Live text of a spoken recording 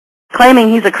claiming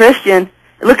he's a Christian,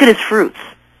 look at his fruits.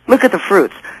 Look at the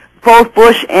fruits. Both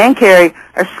Bush and Kerry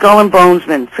are Skull and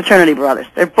Bonesmen fraternity brothers.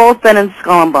 They've both been in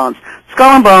Skull and Bones.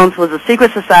 Skull and Bones was a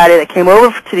secret society that came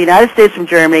over to the United States from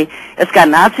Germany. It's got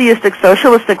Nazistic,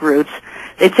 socialistic roots.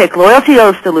 They take loyalty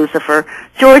oaths to Lucifer.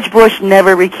 George Bush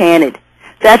never recanted.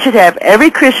 That should have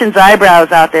every Christian's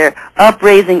eyebrows out there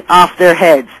upraising off their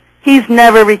heads. He's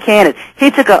never recanted. He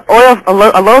took an oath of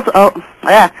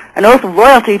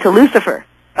loyalty to Lucifer.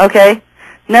 Okay?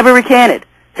 Never recanted.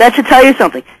 That should tell you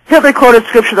something. Hitler quoted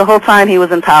scripture the whole time he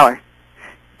was in power.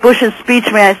 Bush's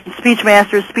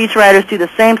speechmasters, speechwriters do the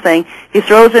same thing. He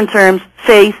throws in terms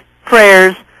faith,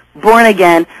 prayers, born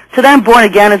again. To them, born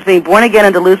again is being born again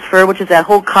into Lucifer, which is that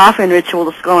whole coffin ritual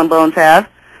the Skull and Bones have.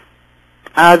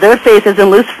 Their faith is in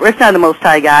Lucifer. It's not the Most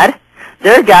High God.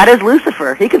 Their God is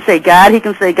Lucifer. He can say God. He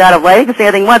can say God of light. He can say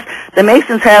anything he wants. The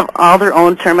Masons have all their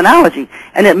own terminology,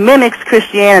 and it mimics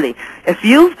Christianity. If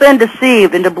you've been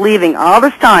deceived into believing all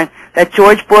this time that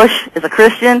George Bush is a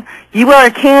Christian, you are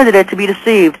a candidate to be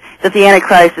deceived that the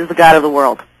Antichrist is the God of the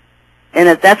world. And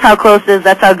that's how close it is.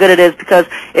 That's how good it is. Because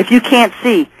if you can't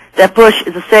see that Bush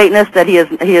is a Satanist, that he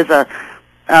is a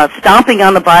stomping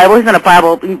on the Bible. He's not a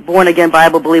Bible born again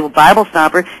Bible believer Bible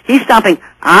stomper. He's stomping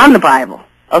on the Bible.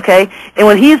 Okay? And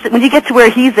when you get to where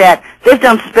he's at, they've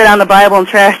done spit on the Bible and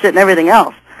trashed it and everything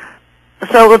else.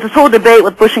 So with this whole debate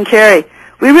with Bush and Kerry,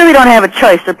 we really don't have a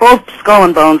choice. They're both Skull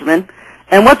and Bonesmen.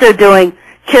 And what they're doing,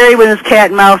 Kerry with his cat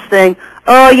and mouse thing,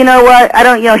 oh, you know what,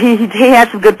 he had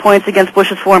some good points against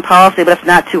Bush's foreign policy, but it's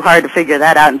not too hard to figure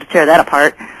that out and to tear that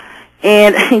apart.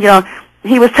 And,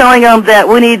 he was telling them that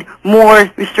we need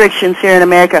more restrictions here in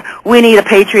America. We need a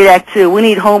Patriot Act, too. We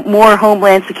need more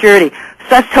Homeland Security. So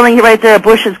that's telling you right there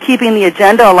Bush is keeping the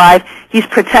agenda alive. He's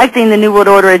protecting the New World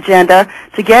Order agenda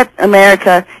to get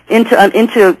America into a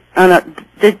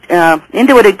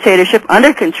dictatorship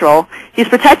under control. He's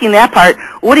protecting that part.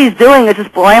 What he's doing is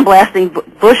just blasting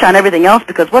Bush on everything else,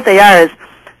 because what they are is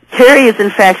Kerry is in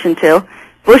Faction 2,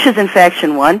 Bush is in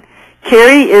Faction 1,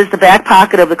 Kerry is the back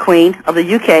pocket of the Queen of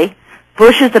the UK,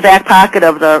 Bush is the back pocket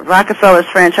of the Rockefellers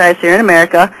franchise here in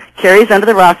America, Kerry's under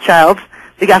the Rothschilds.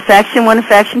 We got Faction 1 and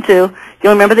Faction 2.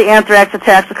 You'll remember the anthrax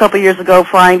attacks a couple years ago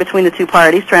flying between the two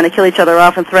parties, trying to kill each other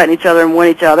off and threaten each other and warn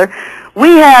each other.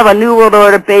 We have a New World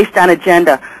Order based on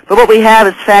agenda, but what we have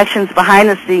is factions behind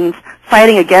the scenes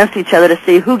fighting against each other to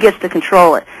see who gets to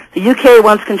control it. The UK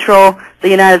wants control, the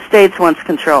United States wants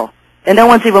control. And no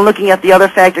one's even looking at the other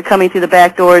factor coming through the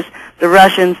back doors, the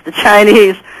Russians, the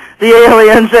Chinese, the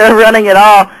aliens that are running it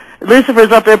all.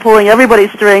 Lucifer's up there pulling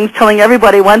everybody's strings, telling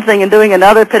everybody one thing and doing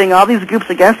another, pitting all these groups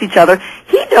against each other.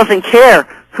 He doesn't care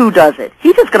who does it.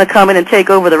 He's just going to come in and take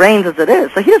over the reins as it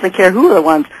is. So he doesn't care who are the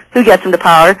ones who gets him to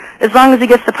power, as long as he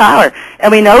gets to power.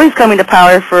 And we know he's coming to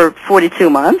power for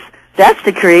 42 months. That's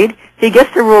decreed. He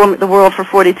gets to rule the world for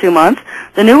 42 months.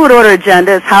 The New World Order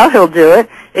agenda is how he'll do it.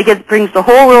 It brings the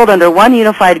whole world under one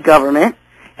unified government,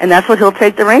 and that's what he'll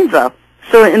take the reins of.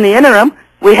 So in the interim,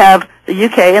 we have the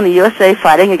UK and the USA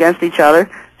fighting against each other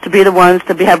to be the ones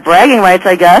to have bragging rights,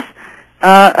 I guess,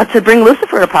 to bring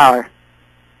Lucifer to power.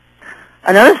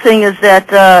 Another thing is that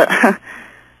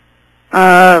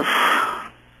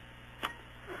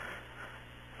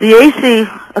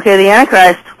the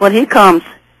Antichrist, when he comes,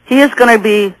 he is going to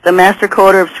be the master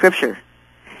coder of Scripture.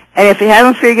 And if you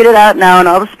haven't figured it out now, and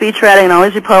all the speech writing and all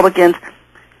these Republicans,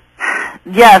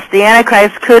 yes, the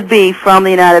Antichrist could be from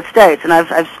the United States, and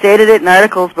I've stated it in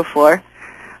articles before.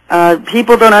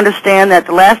 People don't understand that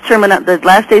the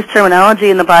last days terminology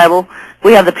in the Bible,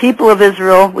 we have the people of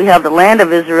Israel, we have the land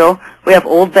of Israel, we have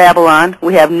Old Babylon,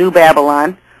 we have New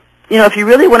Babylon. If you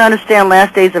really want to understand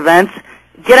last days events,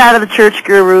 get out of the church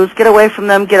gurus, get away from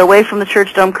them, get away from the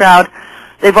churchdom crowd.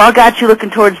 They've all got you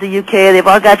looking towards the UK, they've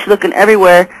all got you looking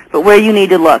everywhere but where you need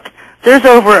to look. There's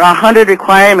over 100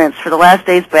 requirements for the last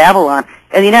days Babylon,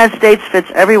 and the United States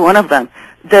fits every one of them.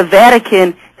 The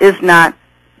Vatican is not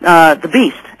the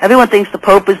beast. Everyone thinks the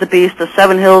Pope is the beast, the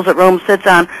 7 hills that Rome sits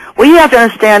on. Well, you have to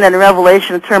understand that in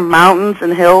Revelation, the term mountains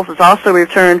and hills is also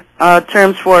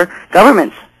terms for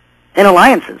governments and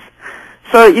alliances.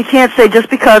 So you can't say just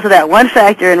because of that one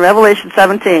factor in Revelation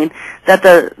 17 that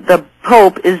the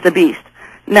Pope is the beast.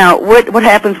 Now, what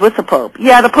happens with the Pope?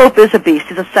 Yeah, the Pope is a beast.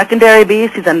 He's a secondary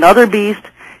beast. He's another beast.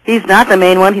 He's not the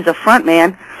main one. He's a front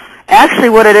man. Actually,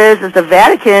 what it is the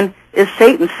Vatican is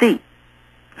Satan's seat.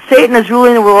 Satan is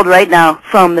ruling the world right now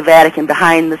from the Vatican,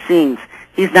 behind the scenes.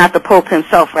 He's not the Pope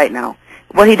himself right now.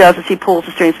 What he does is he pulls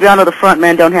the strings. We all know the front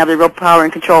men don't have the real power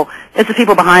and control. It's the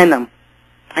people behind them.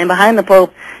 And behind the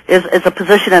Pope is a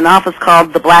position in office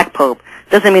called the Black Pope.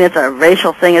 Doesn't mean it's a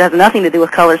racial thing. It has nothing to do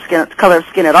with color of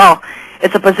skin at all.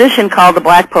 It's a position called the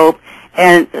Black Pope,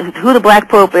 And who the Black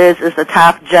Pope is the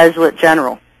top Jesuit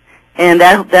general. And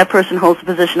that person holds the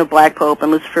position of Black Pope,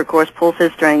 and Lucifer, of course, pulls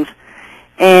his strings.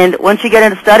 And once you get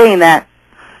into studying that,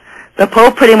 the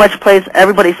Pope pretty much plays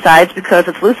everybody's sides because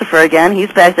it's Lucifer again.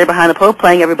 He's back there behind the Pope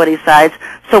playing everybody's sides.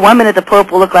 So one minute the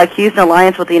Pope will look like he's in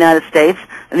alliance with the United States,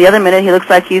 and the other minute he looks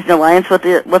like he's in alliance with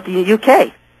the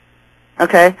UK.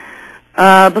 Okay?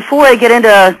 Before I get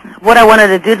into what I wanted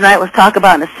to do tonight was talk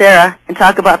about NESARA and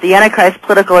talk about the Antichrist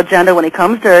political agenda when he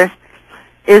comes to Earth,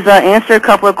 is answer a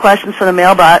couple of questions from the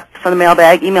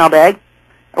email bag.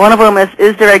 One of them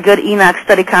is there a good Enoch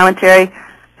study commentary?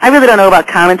 I really don't know about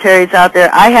commentaries out there.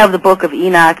 I have the book of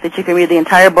Enoch that you can read the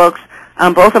entire books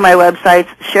on both of my websites,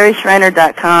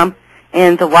 SherryShriner.com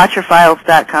and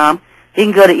TheWatcherFiles.com. You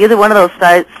can go to either one of those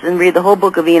sites and read the whole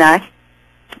book of Enoch.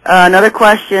 Another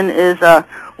question is,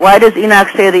 why does Enoch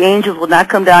say the angels will not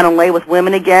come down and lay with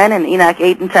women again? And Enoch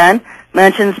 8 and 10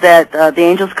 mentions that the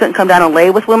angels couldn't come down and lay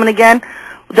with women again.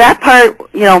 That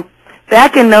part,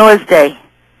 back in Noah's day,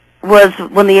 was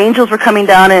when the angels were coming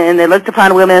down and they looked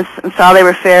upon women and saw they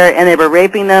were fair and they were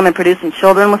raping them and producing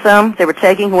children with them. They were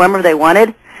taking whoever they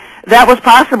wanted. That was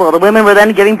possible. The women were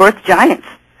then giving birth to giants.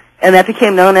 And that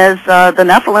became known as the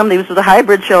Nephilim. These were the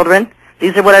hybrid children.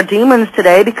 These are what are demons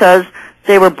today because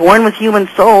they were born with human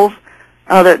souls,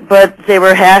 but they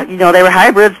were they were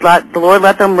hybrids. The Lord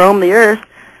let them roam the earth.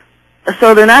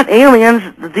 So they're not aliens.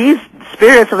 These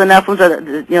spirits of the Nephilims are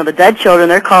the dead children.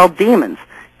 They're called demons.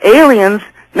 Aliens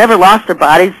never lost their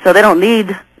bodies, so they don't need,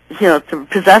 to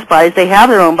possess bodies. They have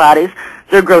their own bodies.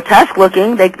 They're grotesque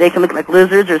looking. They can look like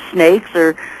lizards or snakes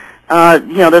or,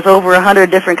 there's over 100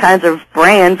 different kinds of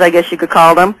brands, I guess you could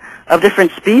call them, of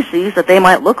different species that they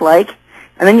might look like.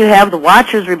 And then you have the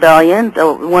Watchers Rebellion,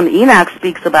 the one Enoch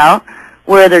speaks about,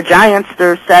 where they're giants.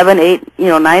 They're 7, 8,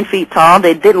 9 feet tall.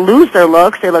 They didn't lose their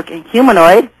looks. They look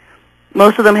humanoid.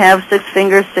 Most of them have 6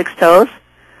 fingers, 6 toes.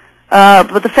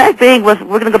 But the fact being, we're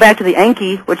going to go back to the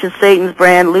Enki, which is Satan's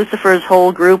brand, Lucifer's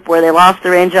whole group, where they lost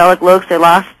their angelic looks, they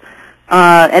lost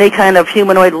any kind of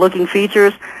humanoid-looking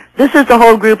features. This is the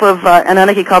whole group of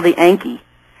Anunnaki called the Enki.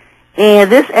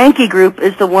 And this Enki group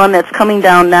is the one that's coming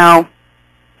down now,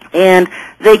 and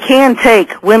they can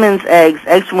take women's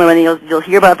eggs from women. You'll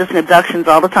hear about this in abductions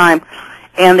all the time.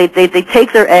 And they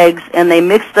take their eggs, and they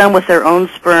mix them with their own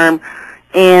sperm,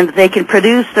 and they can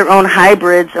produce their own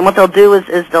hybrids. And what they'll do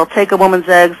is they'll take a woman's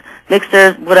eggs, mix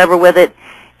their whatever with it,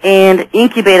 and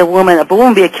incubate a woman. A woman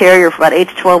will be a carrier for about 8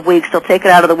 to 12 weeks. They'll take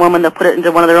it out of the woman. They'll put it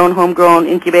into one of their own homegrown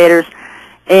incubators,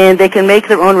 and they can make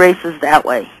their own races that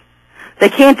way. They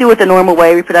can't do it the normal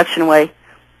way, reproduction way,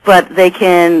 but they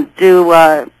can do,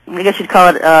 I guess you'd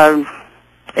call it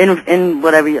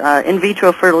in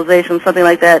vitro fertilization, something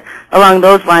like that, along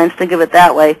those lines. Think of it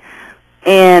that way.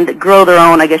 And grow their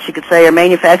own, I guess you could say, or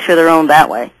manufacture their own that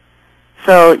way.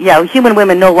 So, yeah, human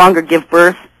women no longer give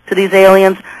birth to these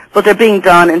aliens, but they're being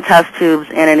done in test tubes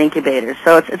and in incubators.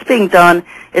 So it's being done.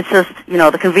 It's just,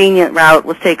 the convenient route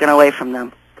was taken away from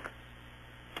them.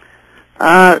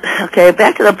 Okay,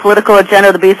 back to the political agenda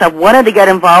of the beast. I've wanted to get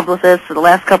involved with this for the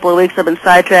last couple of weeks. I've been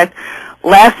sidetracked.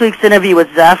 Last week's interview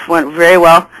with Zeph went very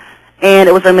well. And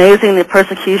it was amazing the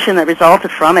persecution that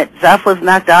resulted from it. Zeph was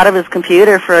knocked out of his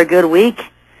computer for a good week.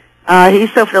 He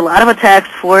suffered a lot of attacks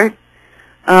for it.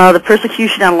 The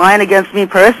persecution online against me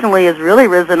personally has really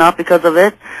risen up because of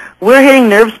it. We're hitting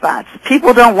nerve spots.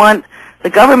 People don't want, the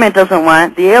government doesn't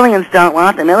want, the aliens don't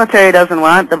want, the military doesn't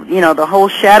want, the whole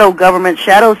shadow government,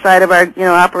 shadow side of our,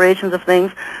 operations of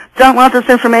things, don't want this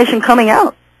information coming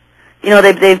out.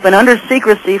 They've been under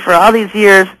secrecy for all these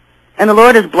years, and the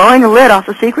Lord is blowing the lid off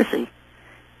the secrecy.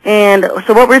 And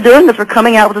so what we're doing is we're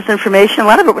coming out with this information. A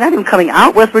lot of it we're not even coming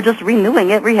out with. We're just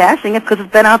renewing it, rehashing it, because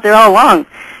it's been out there all along.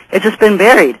 It's just been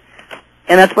buried.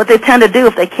 And that's what they tend to do.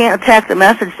 If they can't attack the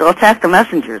message, they'll attack the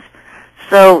messengers.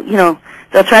 So,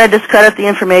 they'll try to discredit the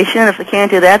information. And if they can't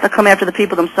do that, they'll come after the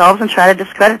people themselves and try to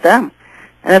discredit them.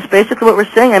 And that's basically what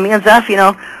we're saying. I mean, Zeph,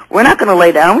 we're not going to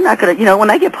lay down. We're not going to,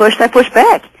 when I get pushed, I push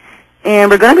back.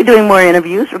 And we're going to be doing more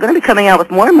interviews. We're going to be coming out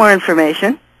with more and more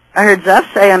information. I heard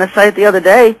Zeph say on a site the other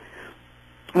day,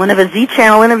 one of his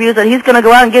Z-channel interviews, that he's going to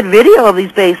go out and get video of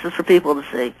these bases for people to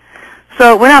see.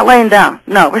 So we're not laying down.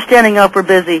 No, we're standing up. We're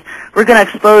busy. We're going to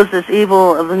expose this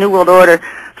evil of the New World Order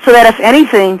so that if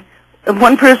anything, if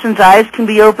one person's eyes can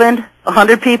be opened,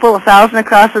 100 people, 1,000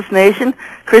 across this nation,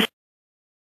 Christians